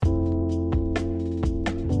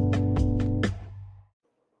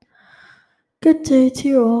Good day to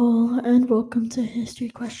you all, and welcome to History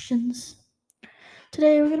Questions.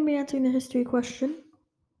 Today we're going to be answering the history question: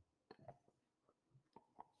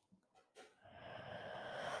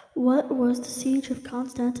 what was the siege of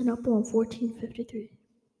Constantinople in 1453?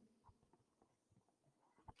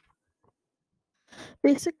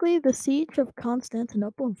 Basically, the siege of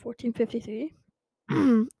Constantinople in 1453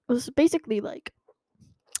 was basically like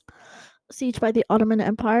a siege by the Ottoman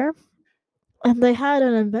Empire, and they had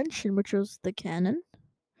an invention which was the cannon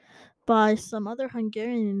by some other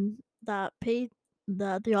Hungarian that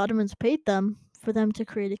the Ottomans paid them for them to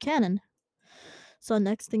create a cannon. So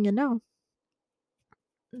next thing you know,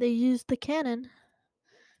 they used the cannon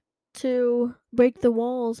to break the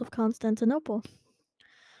walls of Constantinople.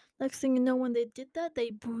 Next thing you know, when they did that,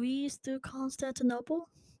 they breezed through Constantinople,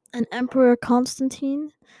 and Emperor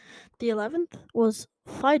Constantine the 11th was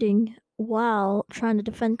fighting while trying to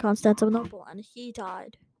defend Constantinople, and he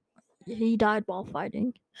died. He died while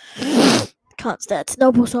fighting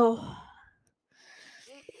Constantinople.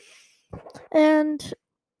 And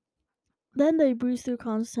then they breezed through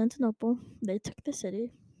Constantinople. They took the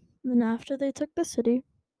city. Then after they took the city,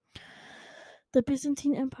 the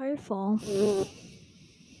Byzantine Empire fell.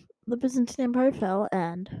 The Byzantine Empire fell,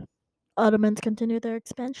 and Ottomans continued their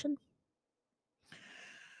expansion.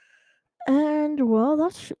 And well,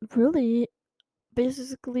 that's really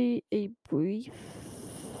basically a brief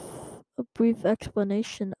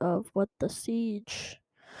explanation of what the siege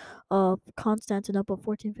of Constantinople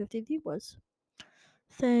 1453 was.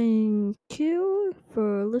 Thank you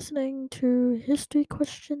for listening to History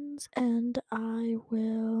Questions, and I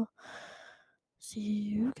will see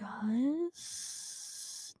you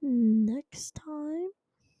guys next time.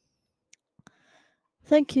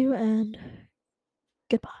 Thank you and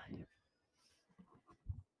goodbye.